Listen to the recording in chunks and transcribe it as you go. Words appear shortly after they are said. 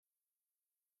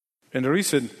In a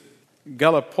recent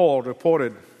Gallup poll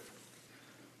reported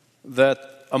that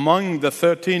among the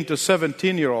 13 to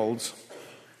 17-year-olds,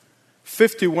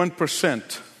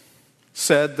 51%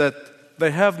 said that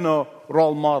they have no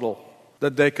role model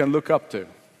that they can look up to.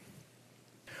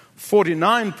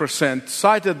 49%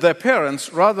 cited their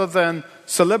parents rather than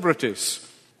celebrities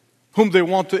whom they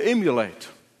want to emulate.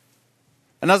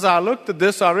 And as I looked at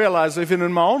this, I realized even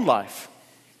in my own life,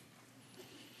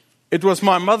 it was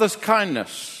my mother's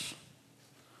kindness,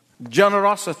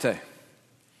 generosity,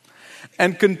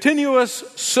 and continuous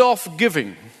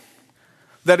self-giving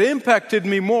that impacted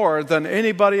me more than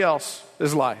anybody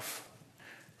else's life.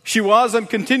 She was and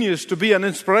continues to be an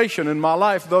inspiration in my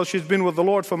life, though she's been with the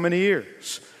Lord for many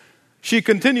years. She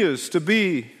continues to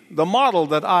be the model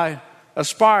that I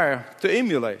aspire to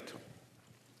emulate.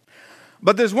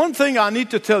 But there's one thing I need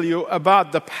to tell you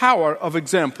about the power of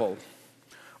example.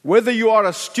 Whether you are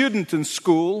a student in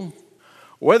school,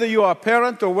 whether you are a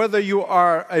parent, or whether you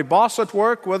are a boss at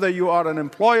work, whether you are an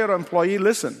employer or employee,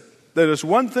 listen, there is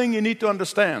one thing you need to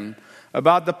understand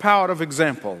about the power of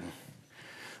example.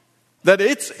 That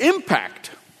its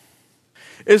impact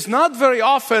is not very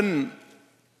often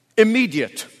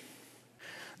immediate.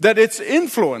 That its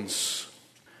influence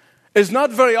is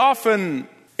not very often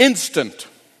instant.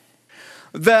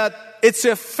 That its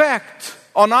effect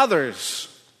on others,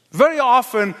 very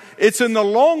often it's in the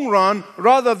long run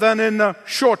rather than in the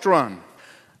short run.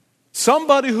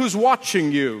 Somebody who's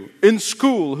watching you in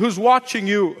school, who's watching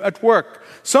you at work,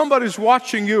 somebody who's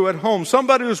watching you at home,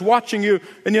 somebody who's watching you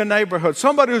in your neighborhood,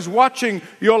 somebody who's watching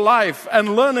your life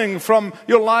and learning from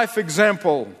your life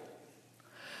example,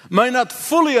 may not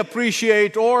fully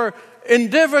appreciate or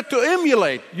endeavor to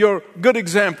emulate your good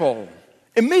example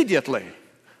immediately,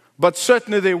 but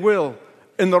certainly they will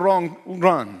in the long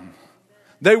run.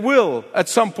 They will at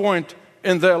some point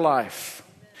in their life.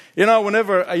 You know,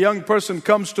 whenever a young person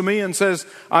comes to me and says,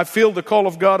 I feel the call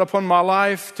of God upon my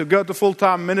life to go to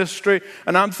full-time ministry,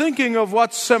 and I'm thinking of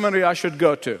what seminary I should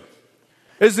go to.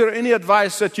 Is there any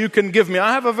advice that you can give me?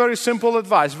 I have a very simple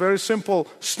advice, very simple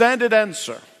standard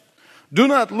answer. Do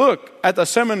not look at the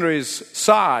seminary's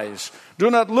size. Do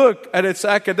not look at its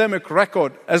academic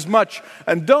record as much.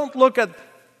 And don't look at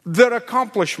their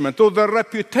accomplishment or their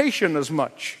reputation as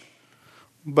much.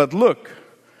 But look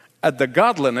at the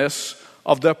godliness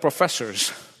of their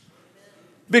professors.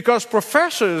 Because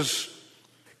professors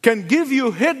can give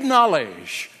you hidden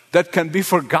knowledge that can be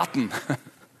forgotten.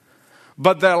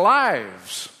 But their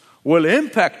lives will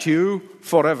impact you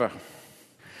forever.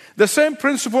 The same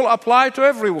principle applies to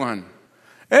everyone.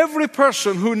 Every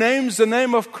person who names the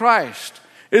name of Christ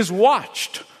is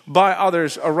watched by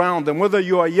others around them, whether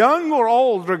you are young or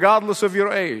old, regardless of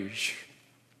your age.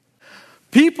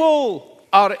 People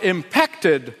are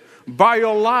impacted by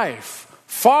your life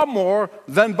far more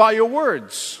than by your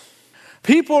words.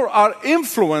 People are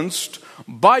influenced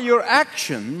by your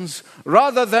actions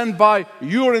rather than by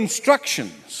your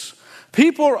instructions.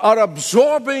 People are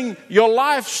absorbing your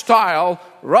lifestyle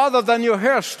rather than your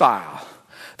hairstyle.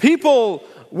 People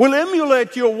will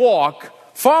emulate your walk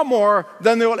far more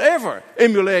than they will ever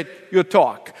emulate your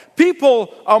talk.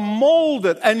 People are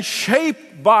molded and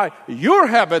shaped by your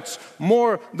habits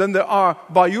more than they are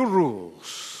by your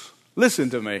rules. Listen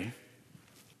to me.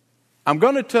 I'm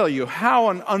going to tell you how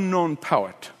an unknown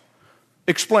poet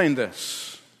explained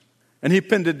this. And he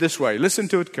pinned it this way. Listen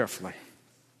to it carefully.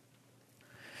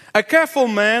 A careful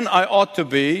man I ought to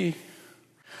be,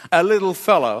 a little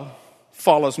fellow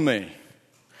follows me.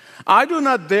 I do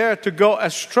not dare to go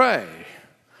astray,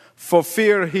 for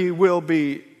fear he will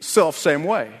be self-same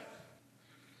way.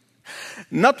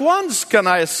 Not once can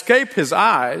I escape his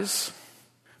eyes.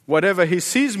 Whatever he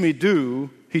sees me do,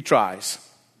 he tries.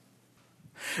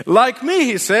 Like me,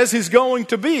 he says, he's going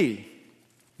to be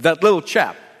that little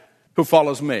chap who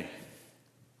follows me.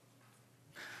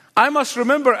 I must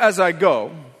remember as I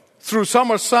go through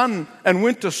summer sun and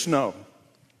winter snow,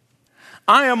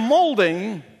 I am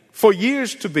molding for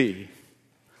years to be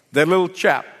the little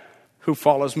chap who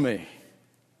follows me.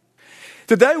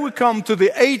 Today we come to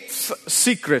the 8th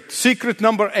secret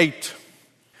number 8,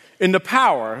 in the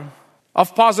power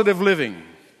of positive living.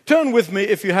 Turn with me,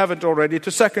 if you haven't already,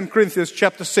 to 2 Corinthians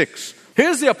chapter 6.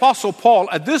 Here's the Apostle Paul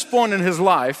at this point in his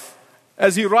life,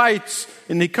 as he writes,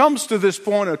 and he comes to this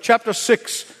point of chapter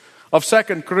 6 of 2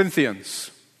 Corinthians.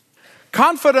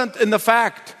 Confident in the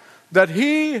fact that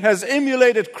he has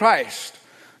emulated Christ,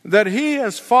 that he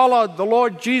has followed the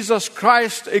Lord Jesus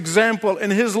Christ's example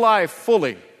in his life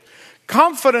fully.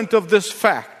 Confident of this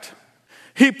fact,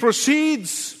 he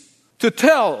proceeds to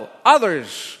tell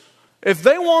others, if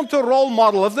they want a role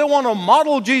model, if they want to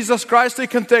model Jesus Christ, they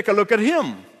can take a look at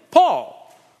him, Paul.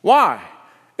 Why?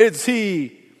 Is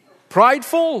he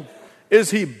prideful?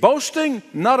 Is he boasting?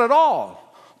 Not at all.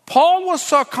 Paul was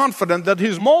so confident that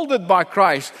he's molded by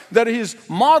Christ, that he's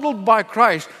modeled by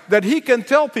Christ, that he can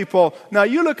tell people, now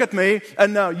you look at me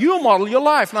and now you model your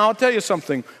life. Now I'll tell you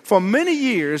something. For many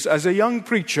years as a young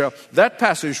preacher, that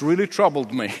passage really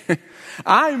troubled me.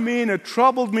 I mean, it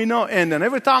troubled me no end. And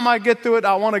every time I get to it,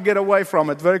 I want to get away from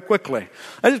it very quickly.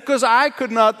 And it's because I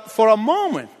could not for a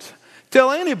moment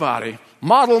tell anybody,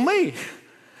 model me.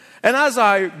 And as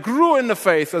I grew in the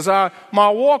faith, as my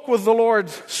walk with the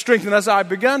Lord strengthened, as I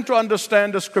began to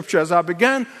understand the Scripture, as I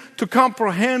began to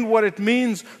comprehend what it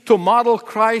means to model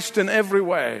Christ in every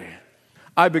way,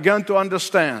 I began to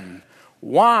understand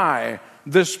why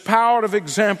this power of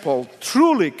example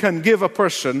truly can give a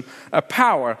person a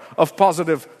power of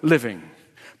positive living.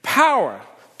 Power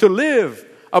to live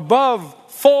above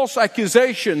false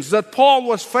accusations that Paul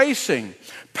was facing.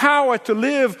 Power to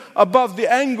live above the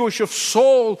anguish of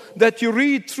soul that you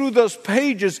read through those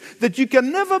pages that you can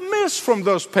never miss from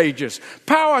those pages.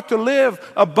 Power to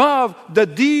live above the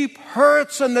deep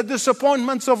hurts and the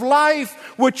disappointments of life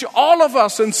which all of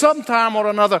us in some time or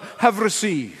another have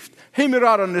received. Hear me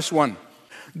out on this one.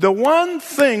 The one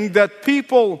thing that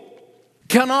people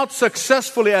cannot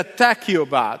successfully attack you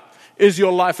about is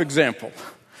your life example.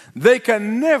 They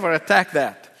can never attack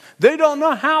that. They don't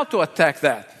know how to attack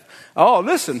that. Oh,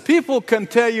 listen, people can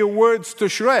tear your words to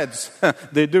shreds.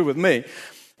 They do with me.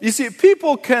 You see,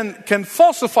 people can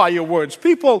falsify your words.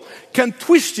 People can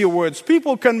twist your words.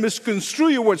 People can misconstrue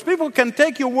your words. People can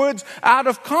take your words out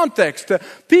of context.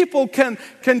 People can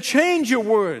change your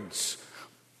words.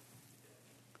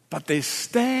 But they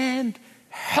stand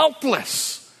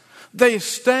helpless. They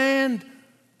stand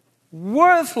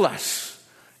worthless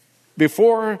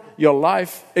before your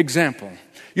life example.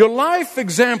 Your life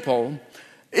example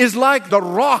is like the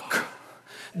rock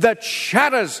that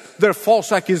shatters their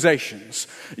false accusations.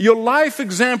 Your life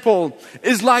example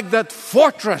is like that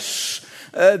fortress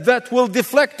that will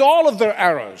deflect all of their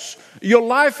arrows. Your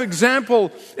life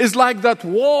example is like that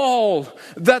wall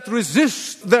that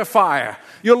resists their fire.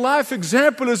 Your life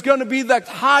example is going to be that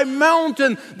high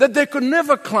mountain that they could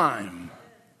never climb.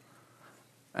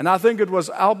 And I think it was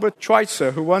Albert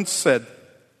Schweitzer who once said,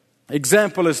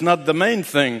 example is not the main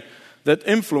thing that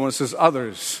influences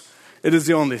others. It is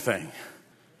the only thing.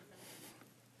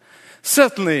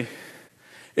 Certainly,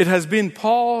 it has been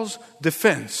Paul's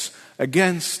defense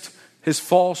against his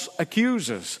false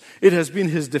accusers. It has been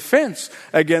his defense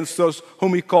against those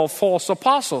whom he called false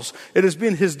apostles. It has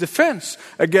been his defense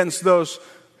against those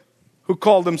who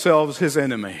call themselves his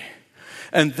enemy.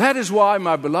 And that is why,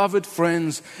 my beloved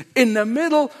friends, in the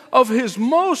middle of his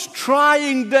most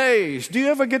trying days, do you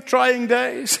ever get trying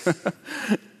days?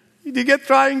 Do you get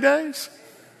trying days?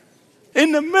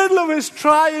 In the middle of his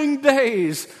trying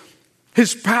days,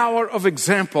 his power of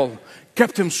example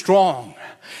kept him strong.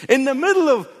 In the middle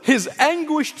of his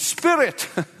anguished spirit,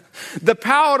 the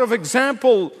power of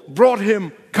example brought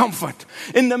him comfort.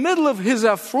 In the middle of his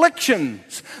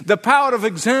afflictions, the power of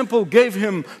example gave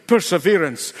him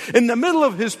perseverance. In the middle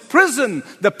of his prison,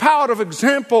 the power of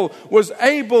example was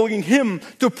enabling him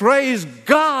to praise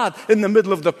God in the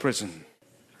middle of the prison.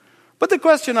 But the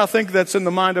question I think that's in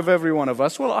the mind of every one of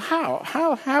us, well,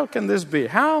 how can this be?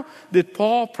 How did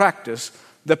Paul practice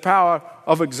the power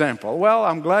of example? Well,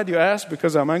 I'm glad you asked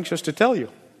because I'm anxious to tell you.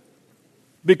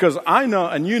 Because I know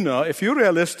and you know, if you're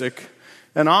realistic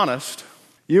and honest,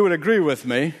 you would agree with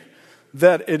me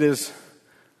that it is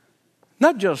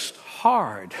not just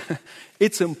hard,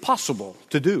 it's impossible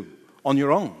to do on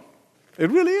your own.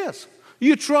 It really is.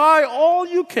 You try all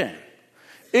you can.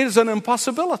 It is an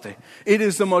impossibility. It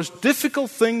is the most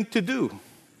difficult thing to do.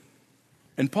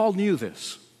 And Paul knew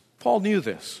this. Paul knew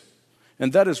this.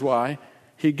 And that is why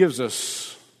he gives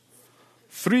us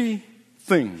 3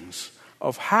 things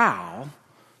of how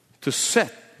to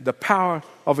set the power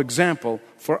of example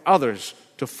for others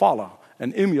to follow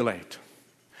and emulate.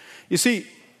 You see,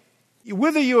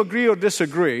 whether you agree or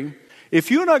disagree, if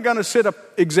you're not going to set an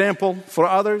example for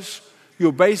others,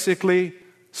 you're basically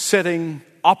setting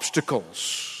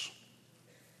obstacles.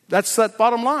 That's that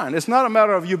bottom line. It's not a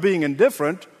matter of you being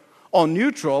indifferent or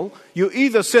neutral. You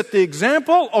either set the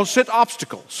example or set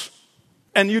obstacles.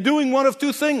 And you're doing one of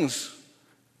 2 things.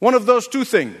 One of those 2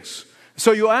 things.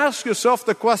 So you ask yourself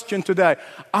the question today,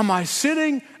 am I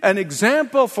setting an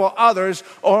example for others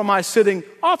or am I setting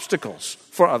obstacles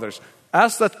for others?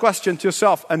 Ask that question to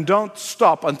yourself and don't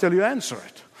stop until you answer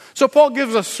it. So Paul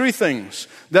gives us 3 things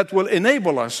that will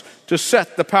enable us to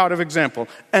set the power of example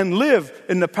and live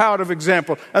in the power of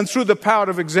example, and through the power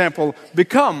of example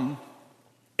become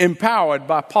empowered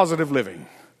by positive living.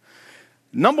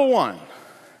 Number 1,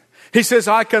 He says,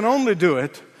 I can only do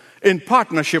it in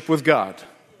partnership with God.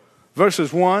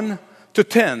 Verses 1 to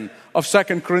 10 of 2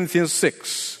 Corinthians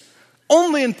 6.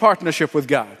 Only in partnership with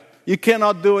God. You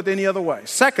cannot do it any other way.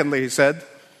 Secondly, he said,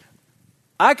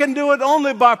 I can do it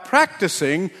only by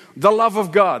practicing the love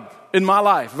of God in my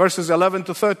life. Verses 11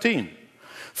 to 13.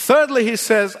 Thirdly, he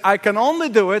says, I can only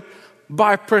do it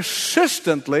by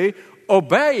persistently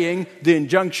obeying the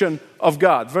injunction of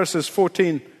God. Verses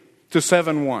 14 to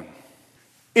 7:1.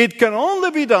 It can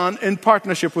only be done in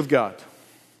partnership with God.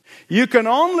 You can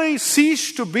only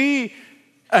cease to be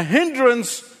a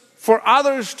hindrance for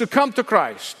others to come to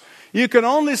Christ. You can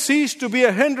only cease to be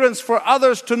a hindrance for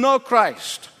others to know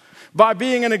Christ by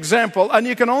being an example. And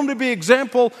you can only be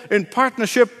example in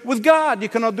partnership with God. You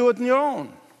cannot do it on your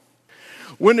own.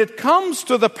 When it comes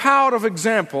to the power of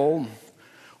example,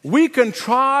 we can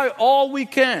try all we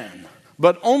can,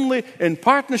 but only in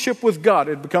partnership with God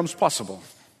it becomes possible.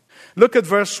 Look at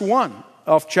verse 1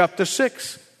 of chapter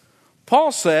 6.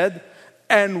 Paul said,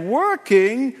 and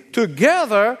working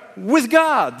together with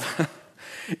God.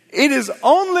 It is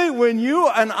only when you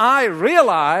and I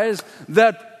realize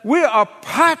that we are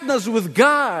partners with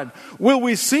God will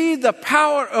we see the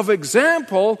power of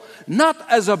example not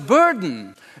as a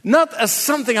burden, not as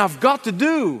something I've got to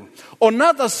do, or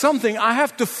not as something I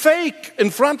have to fake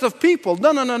in front of people.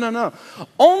 No.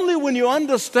 Only when you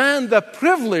understand the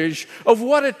privilege of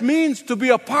what it means to be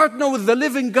a partner with the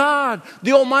living God,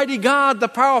 the Almighty God, the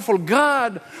powerful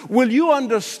God, will you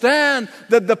understand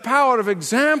that the power of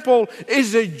example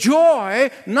is a joy,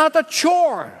 not a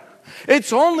chore.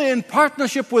 It's only in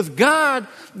partnership with God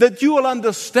that you will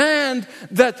understand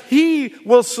that He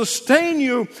will sustain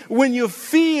you when you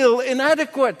feel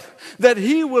inadequate, that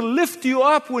He will lift you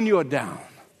up when you're down.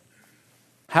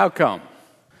 How come?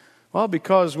 Well,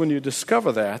 because when you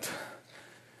discover that,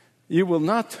 you will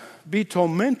not be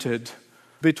tormented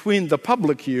between the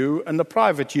public you and the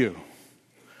private you.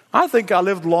 I think I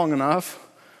lived long enough,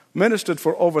 ministered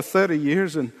for over 30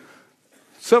 years in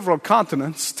several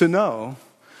continents to know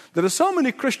there are so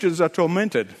many Christians are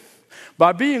tormented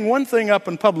by being one thing up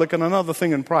in public and another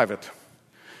thing in private.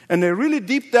 And they're really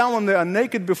deep down when they are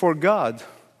naked before God,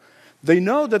 they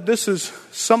know that this is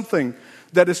something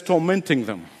that is tormenting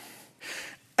them.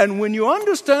 And when you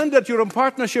understand that you're in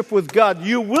partnership with God,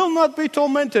 you will not be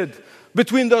tormented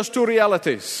between those two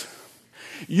realities.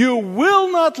 You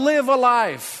will not live a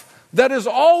life that is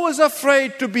always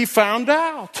afraid to be found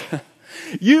out.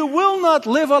 You will not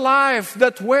live a life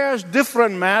that wears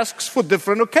different masks for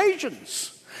different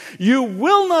occasions. You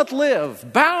will not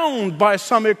live bound by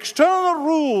some external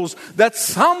rules that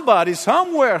somebody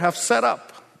somewhere have set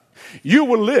up. You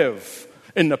will live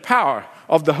in the power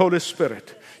of the Holy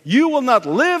Spirit. You will not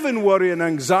live in worry and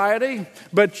anxiety,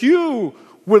 but you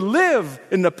will live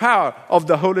in the power of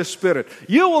the Holy Spirit.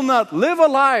 You will not live a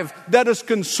life that is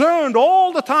concerned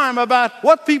all the time about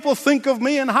what people think of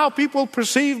me and how people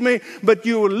perceive me, but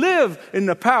you will live in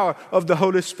the power of the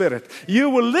Holy Spirit. You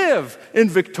will live in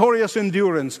victorious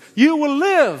endurance. You will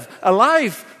live a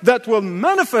life that will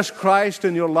manifest Christ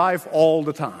in your life all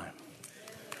the time.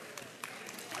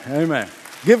 Amen.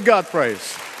 Give God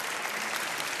praise.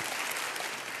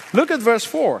 Look at verse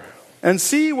 4. And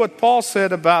see what Paul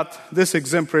said about this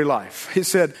exemplary life. He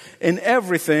said, in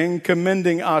everything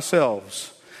commending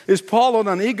ourselves. Is Paul on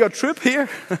an ego trip here?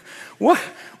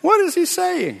 What is he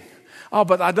saying? Oh,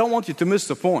 but I don't want you to miss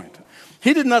the point.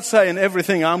 He did not say in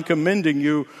everything I'm commending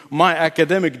you my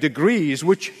academic degrees,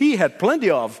 which he had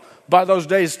plenty of by those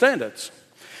days' standards.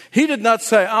 He did not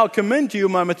say, I'll commend to you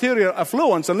my material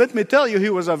affluence. And let me tell you,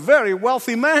 he was a very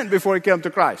wealthy man before he came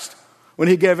to Christ, when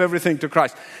he gave everything to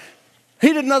Christ.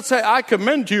 He did not say, I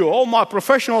commend to you all my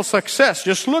professional success.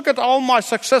 Just look at all my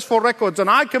successful records and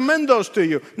I commend those to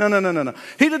you. No.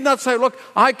 He did not say, look,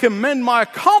 I commend my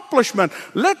accomplishment.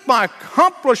 Let my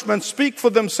accomplishments speak for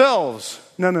themselves.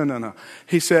 No.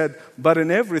 He said, but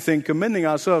in everything commending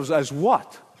ourselves as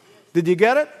what? Did you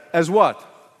get it? As what?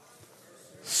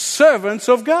 Servants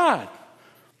of God.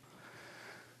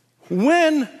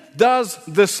 When does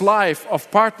this life of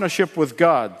partnership with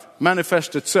God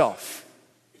manifest itself?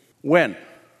 When?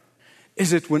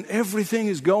 Is it when everything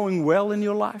is going well in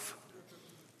your life?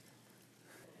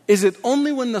 Is it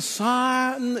only when the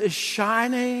sun is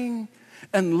shining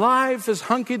and life is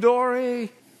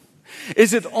hunky-dory?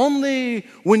 Is it only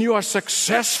when you are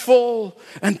successful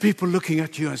and people looking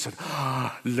at you and said,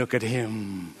 oh, look at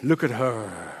him, look at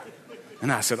her.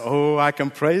 And I said, oh, I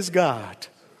can praise God.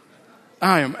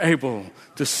 I am able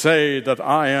to say that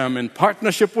I am in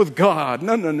partnership with God.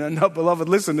 No, beloved,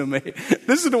 listen to me.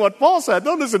 Listen to what Paul said.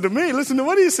 Don't listen to me. Listen to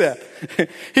what he said.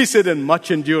 He said, in much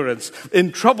endurance,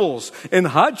 in troubles, in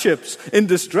hardships, in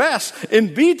distress,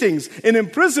 in beatings, in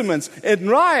imprisonments, in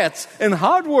riots, in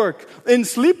hard work, in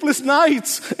sleepless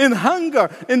nights, in hunger,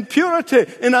 in purity,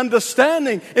 in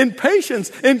understanding, in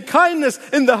patience, in kindness,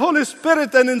 in the Holy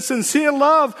Spirit, and in sincere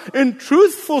love, in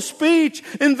truthful speech,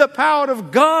 in the power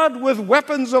of God with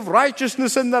weapons of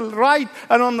righteousness in the right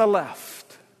and on the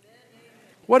left.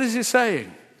 What is he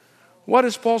saying? What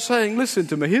is Paul saying? Listen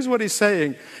to me. Here's what he's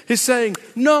saying. He's saying,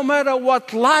 no matter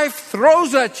what life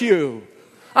throws at you,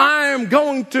 I am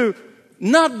going to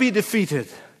not be defeated.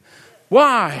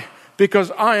 Why?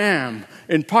 Because I am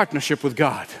in partnership with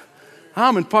God.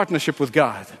 I'm in partnership with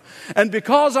God. And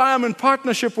because I am in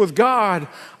partnership with God,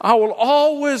 I will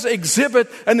always exhibit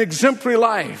an exemplary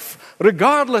life,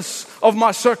 regardless of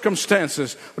my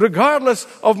circumstances, regardless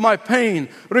of my pain,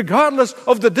 regardless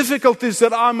of the difficulties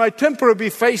that I might temporarily be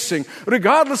facing,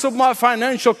 regardless of my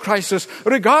financial crisis,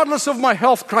 regardless of my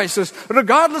health crisis,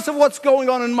 regardless of what's going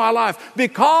on in my life.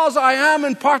 Because I am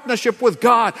in partnership with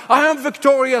God, I am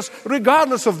victorious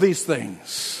regardless of these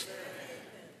things.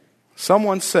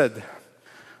 Someone said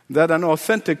that an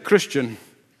authentic Christian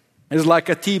is like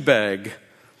a tea bag.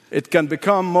 It can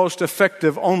become most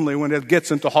effective only when it gets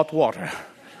into hot water.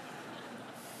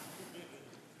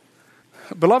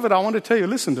 Beloved, I want to tell you,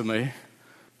 listen to me.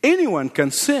 Anyone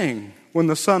can sing when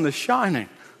the sun is shining.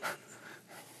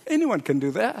 Anyone can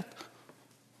do that.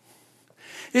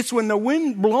 It's when the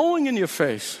wind blowing in your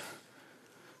face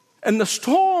and the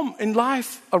storm in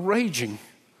life are raging.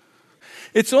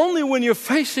 It's only when you're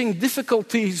facing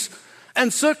difficulties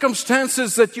and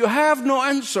circumstances that you have no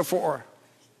answer for,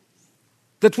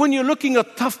 that when you're looking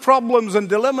at tough problems and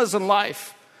dilemmas in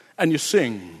life and you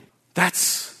sing,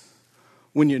 that's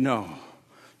when you know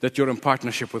that you're in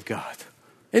partnership with God.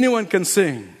 Anyone can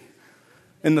sing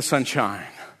in the sunshine,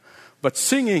 but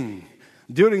singing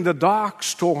during the dark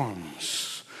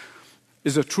storms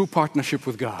is a true partnership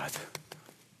with God.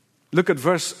 Look at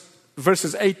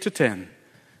verses 8 to 10.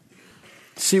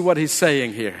 See what he's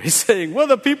saying here. He's saying,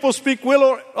 whether people speak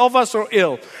well of us or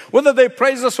ill, whether they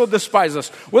praise us or despise us,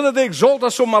 whether they exalt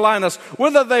us or malign us,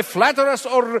 whether they flatter us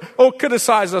or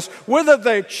criticize us, whether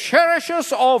they cherish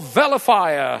us or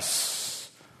vilify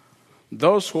us,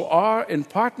 those who are in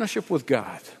partnership with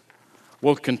God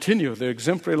will continue their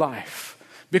exemplary life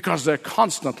because they're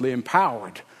constantly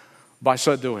empowered by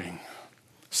so doing.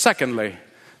 Secondly,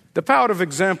 the power of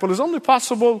example is only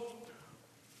possible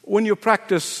when you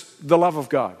practice the love of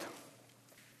God.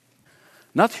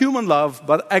 Not human love,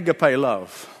 but agape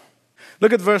love.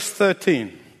 Look at verse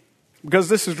 13. Because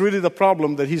this is really the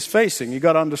problem that he's facing. You've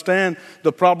got to understand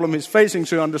the problem he's facing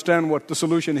so you understand what the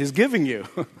solution he's giving you.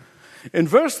 In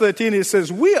verse 13 he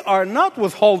says, we are not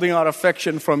withholding our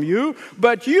affection from you,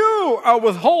 but you are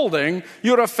withholding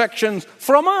your affections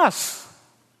from us.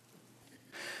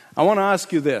 I want to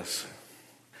ask you this.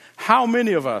 How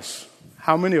many of us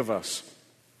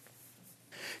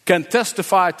can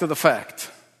testify to the fact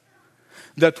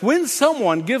that when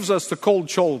someone gives us the cold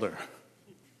shoulder,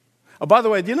 by the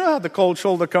way, do you know how the cold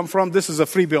shoulder come from? This is a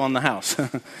freebie on the house. Do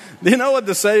you know what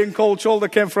the saying cold shoulder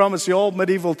came from? It's the old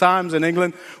medieval times in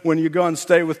England when you go and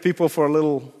stay with people for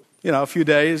a few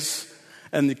days,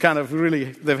 and you kind of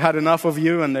they've had enough of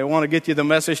you and they want to get you the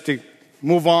message to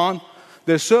move on.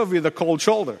 They serve you the cold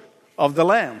shoulder of the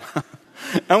lamb.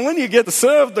 And when you get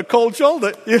served the cold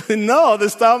shoulder, you know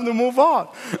it's time to move on.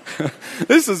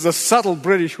 This is a subtle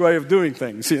British way of doing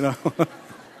things,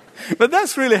 But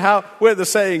that's really where the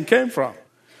saying came from.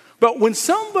 But when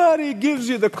somebody gives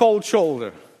you the cold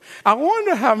shoulder, I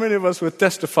wonder how many of us would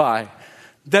testify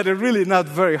that it's really not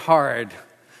very hard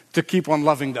to keep on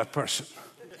loving that person.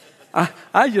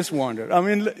 I just wonder. I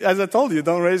mean, as I told you,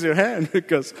 don't raise your hand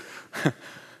because it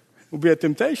will be a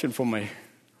temptation for me.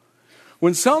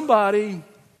 When somebody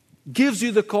gives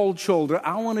you the cold shoulder,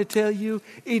 I want to tell you,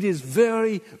 it is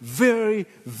very, very,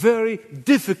 very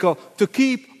difficult to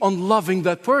keep on loving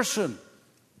that person.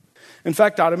 In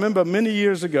fact, I remember many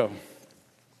years ago,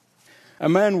 a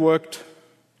man worked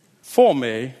for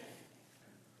me,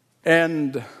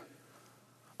 and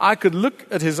I could look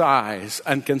at his eyes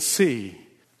and can see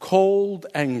cold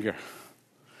anger.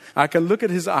 I can look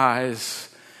at his eyes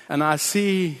and I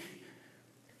see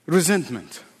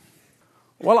resentment.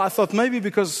 Well, I thought maybe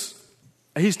because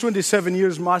he's 27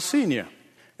 years my senior,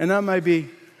 and that may be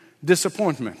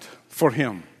disappointment for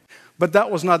him. But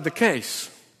that was not the case.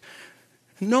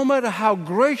 No matter how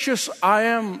gracious I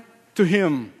am to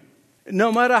him,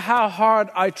 no matter how hard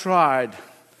I tried,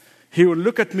 He would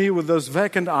look at me with those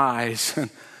vacant eyes,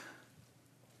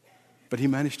 but he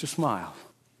managed to smile.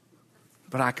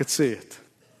 But I could see it.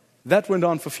 That went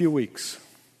on for a few weeks.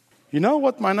 You know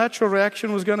what my natural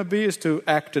reaction was going to be is to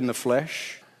act in the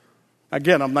flesh.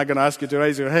 Again, I'm not going to ask you to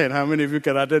raise your hand. How many of you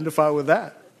can identify with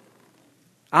that?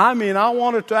 I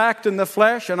wanted to act in the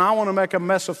flesh, and I want to make a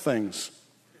mess of things,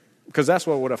 because that's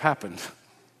what would have happened.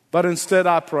 But instead,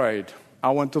 I prayed.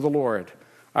 I went to the Lord.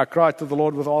 I cried to the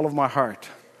Lord with all of my heart.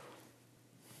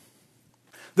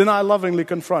 Then I lovingly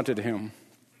confronted him,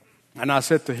 and I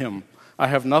said to him, I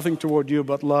have nothing toward you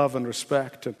but love and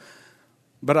respect,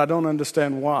 but I don't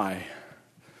understand why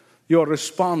you're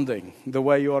responding the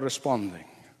way you're responding.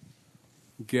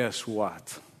 Guess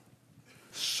what?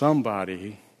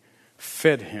 Somebody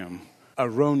fed him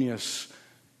erroneous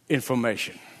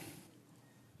information.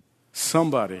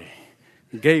 Somebody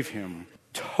gave him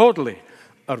totally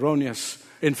erroneous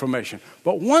information.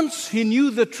 But once he knew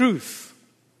the truth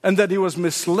and that he was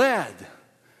misled,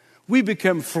 we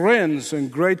became friends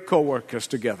and great co-workers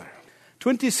together.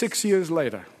 26 years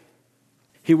later,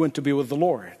 he went to be with the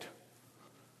Lord.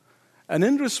 And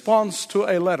in response to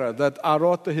a letter that I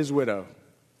wrote to his widow,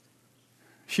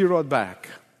 she wrote back.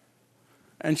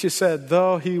 And she said,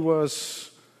 though he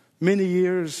was many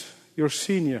years your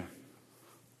senior,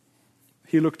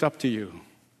 he looked up to you.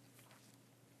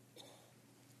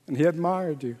 And he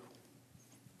admired you.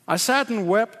 I sat and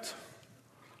wept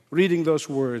reading those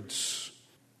words.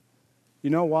 You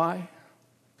know why?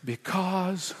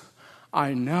 Because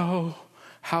I know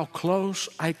how close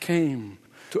I came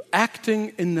to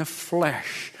acting in the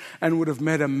flesh and would have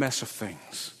made a mess of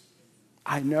things.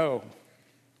 I know.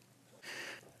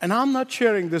 And I'm not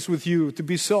sharing this with you to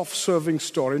be self-serving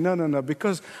story. No,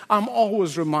 because I'm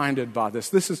always reminded by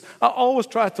this. I always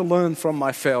try to learn from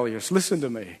my failures. Listen to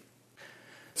me.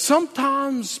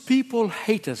 Sometimes people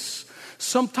hate us.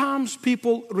 Sometimes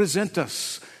people resent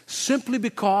us simply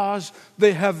because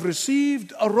they have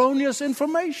received erroneous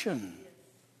information.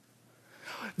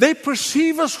 They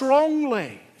perceive us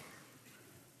wrongly.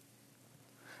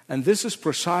 And this is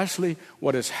precisely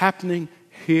what is happening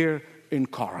here in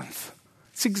Corinth.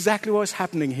 It's exactly what's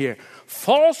happening here.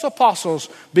 False apostles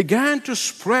began to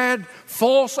spread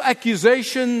false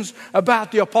accusations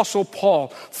about the Apostle Paul.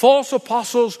 False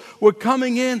apostles were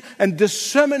coming in and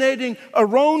disseminating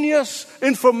erroneous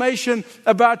information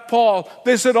about Paul.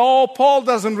 They said, oh, Paul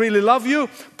doesn't really love you.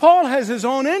 Paul has his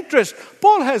own interest.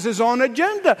 Paul has his own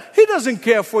agenda. He doesn't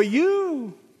care for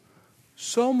you.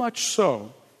 So much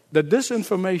so that this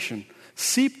information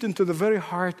seeped into the very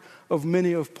heart of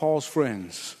many of Paul's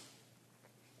friends.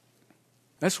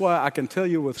 That's why I can tell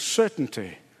you with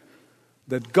certainty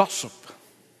that gossip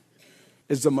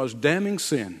is the most damning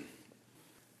sin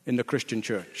in the Christian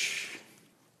church.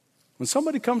 When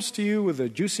somebody comes to you with a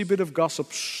juicy bit of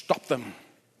gossip, stop them.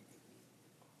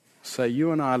 Say,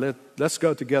 you and I, let's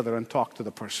go together and talk to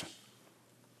the person.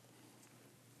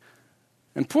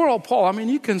 And poor old Paul,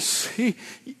 you can see,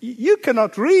 you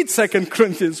cannot read 2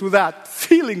 Corinthians without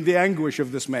feeling the anguish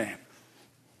of this man.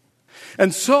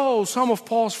 And so some of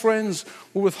Paul's friends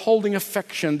were withholding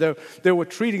affection. They were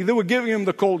giving him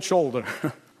the cold shoulder.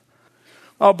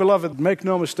 Oh, beloved, make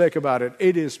no mistake about it.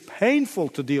 It is painful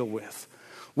to deal with.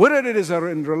 Whether it is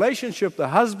in relationship to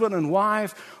husband and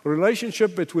wife,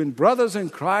 relationship between brothers in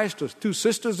Christ or two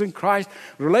sisters in Christ,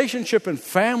 relationship in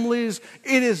families,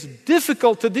 it is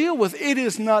difficult to deal with. It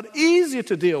is not easy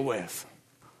to deal with.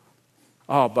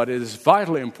 Oh, but it is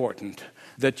vitally important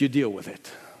that you deal with it.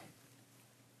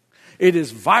 It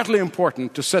is vitally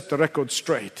important to set the record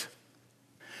straight.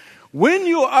 When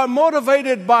you are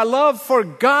motivated by love for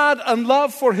God and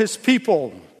love for His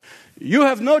people, you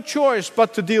have no choice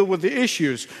but to deal with the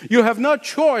issues. You have no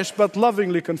choice but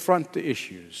lovingly confront the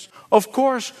issues. Of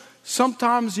course,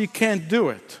 sometimes you can't do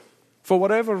it for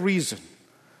whatever reason.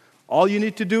 All you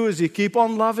need to do is you keep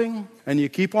on loving and you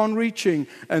keep on reaching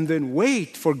and then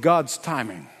wait for God's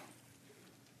timing.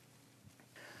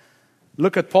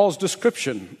 Look at Paul's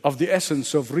description of the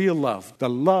essence of real love, the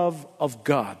love of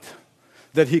God,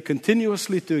 that he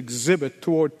continuously to exhibit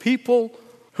toward people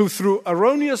who through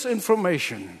erroneous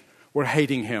information were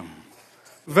hating him.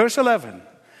 Verse 11,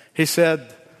 he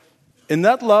said, in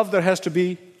that love there has to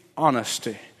be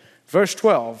honesty. Verse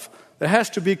 12, there has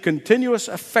to be continuous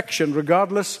affection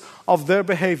regardless of their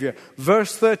behavior.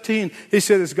 Verse 13, he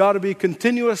said it's got to be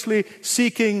continuously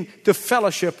seeking to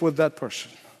fellowship with that person.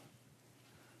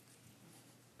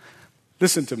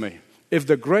 Listen to me. If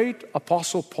the great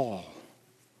Apostle Paul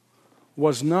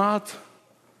was not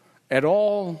at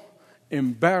all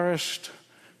embarrassed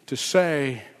to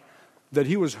say that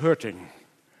he was hurting,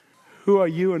 who are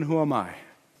you and who am I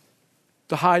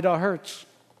to hide our hurts?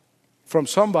 from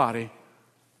somebody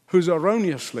who's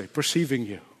erroneously perceiving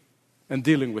you and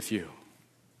dealing with you.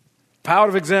 Power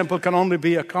of example can only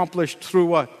be accomplished through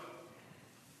what?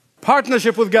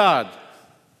 Partnership with God.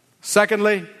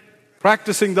 Secondly,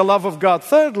 practicing the love of God.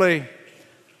 Thirdly,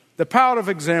 the power of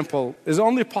example is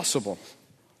only possible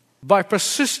by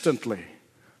persistently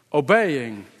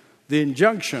obeying the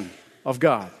injunction of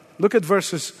God. Look at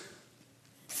verses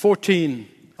 14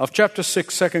 of chapter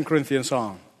 6, 2 Corinthians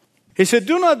on. He said,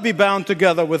 do not be bound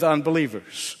together with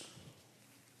unbelievers.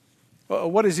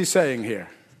 What is he saying here?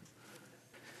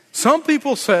 Some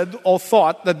people said or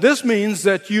thought that this means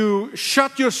that you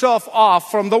shut yourself off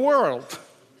from the world,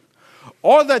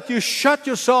 or that you shut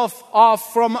yourself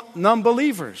off from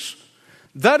non-believers.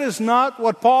 That is not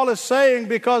what Paul is saying,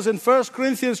 because in 1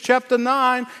 Corinthians chapter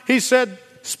 9, he said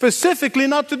specifically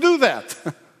not to do that.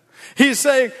 He's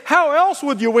saying, how else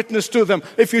would you witness to them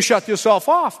if you shut yourself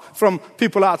off from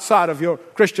people outside of your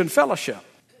Christian fellowship?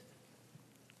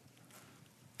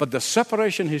 But the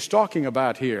separation he's talking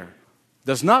about here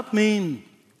does not mean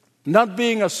not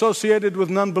being associated with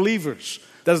non-believers.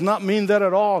 Does not mean that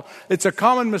at all. It's a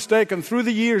common mistake, and through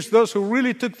the years, those who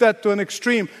really took that to an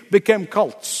extreme became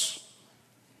cults.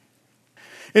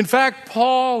 In fact,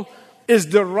 Paul is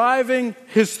deriving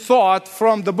his thought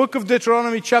from the book of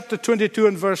Deuteronomy chapter 22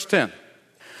 and verse 10.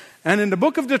 And in the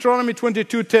book of Deuteronomy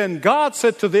 22:10, God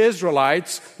said to the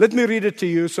Israelites, let me read it to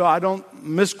you so I don't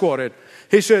misquote it.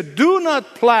 He said, do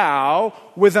not plow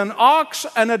with an ox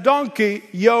and a donkey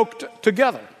yoked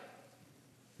together.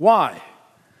 Why?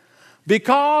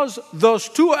 Because those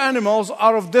two animals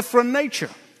are of different nature.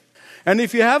 And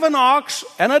if you have an ox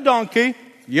and a donkey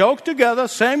yoked together,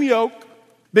 same yoke,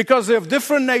 because they have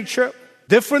different nature,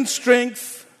 different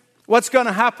strength, what's going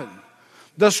to happen?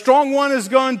 The strong one is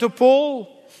going to pull,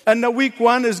 and the weak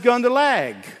one is going to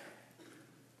lag.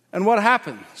 And what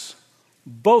happens?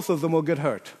 Both of them will get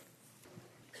hurt.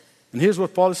 And here's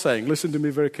what Paul is saying. Listen to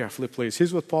me very carefully, please.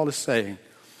 Here's what Paul is saying.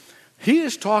 He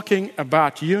is talking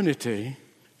about unity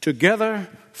together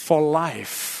for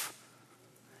life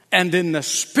and in the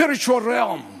spiritual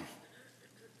realm.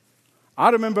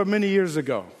 I remember many years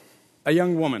ago, a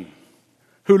young woman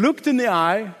who looked in the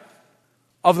eye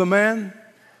of the man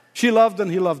she loved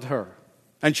and he loved her.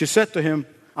 And she said to him,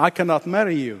 I cannot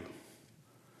marry you.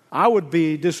 I would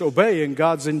be disobeying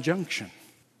God's injunction.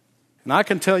 And I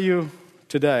can tell you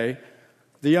today,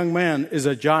 the young man is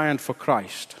a giant for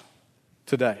Christ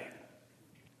today.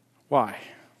 Why?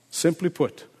 Simply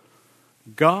put,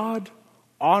 God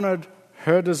honored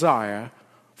her desire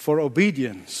for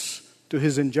obedience to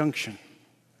his injunction,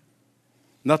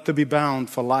 not to be bound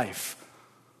for life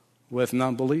with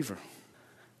non-believer.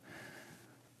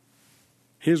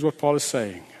 Here's what Paul is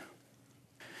saying.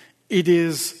 It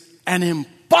is an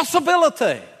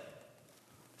impossibility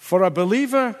for a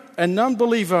believer and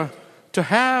non-believer to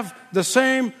have the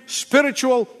same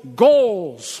spiritual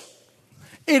goals.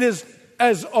 It is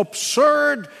as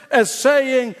absurd as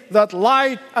saying that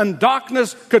light and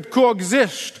darkness could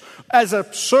coexist. As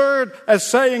absurd as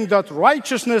saying that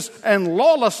righteousness and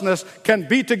lawlessness can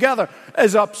be together.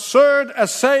 As absurd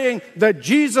as saying that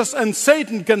Jesus and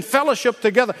Satan can fellowship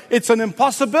together. It's an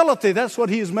impossibility. That's what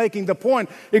he is making the point.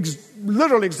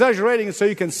 Literally exaggerating it so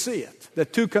you can see it. The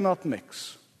two cannot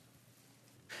mix.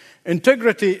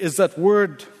 Integrity is that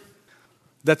word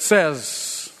that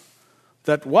says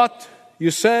that what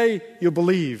you say you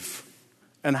believe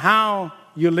and how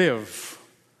you live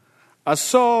are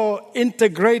so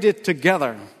integrated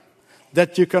together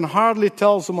that you can hardly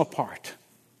tell them apart,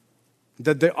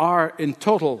 that they are in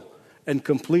total and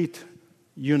complete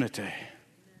unity.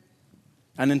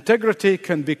 And integrity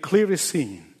can be clearly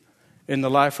seen in the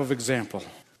life of example.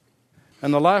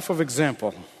 And the life of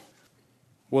example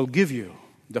will give you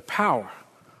the power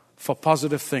for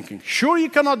positive thinking. Sure, you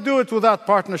cannot do it without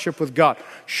partnership with God.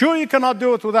 Sure, you cannot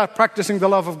do it without practicing the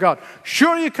love of God.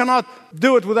 Sure, you cannot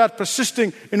do it without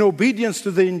persisting in obedience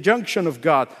to the injunction of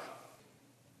God.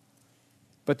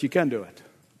 But you can do it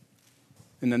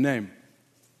in the name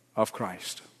of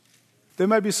Christ. There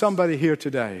may be somebody here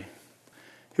today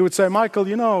who would say, Michael,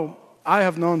 you know, I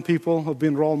have known people who have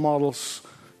been role models,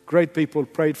 great people,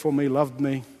 prayed for me, loved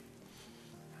me,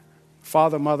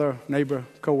 father, mother, neighbor,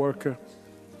 co-worker.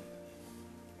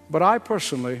 But I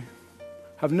personally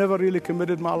have never really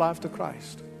committed my life to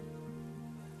Christ.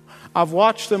 I've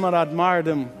watched them and admired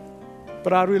them,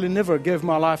 but I really never gave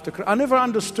my life to Christ. I never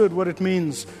understood what it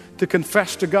means to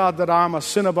confess to God that I'm a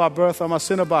sinner by birth, I'm a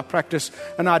sinner by practice,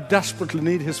 and I desperately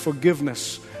need his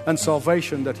forgiveness and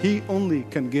salvation that he only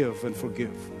can give and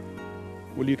forgive.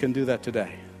 Well, you can do that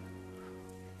today.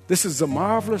 This is a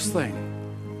marvelous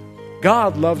thing.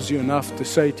 God loves you enough to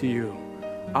say to you,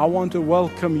 I want to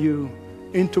welcome you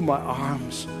into my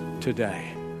arms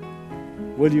today.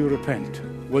 Will you repent?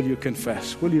 Will you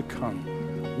confess? Will you come?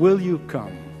 Will you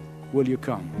come? Will you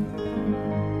come?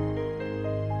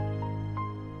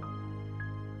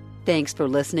 Thanks for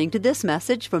listening to this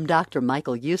message from Dr.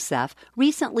 Michael Youssef,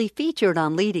 recently featured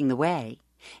on Leading the Way.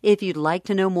 If you'd like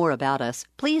to know more about us,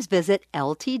 please visit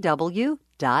ltw.org.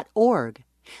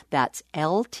 That's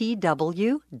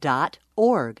ltw.org.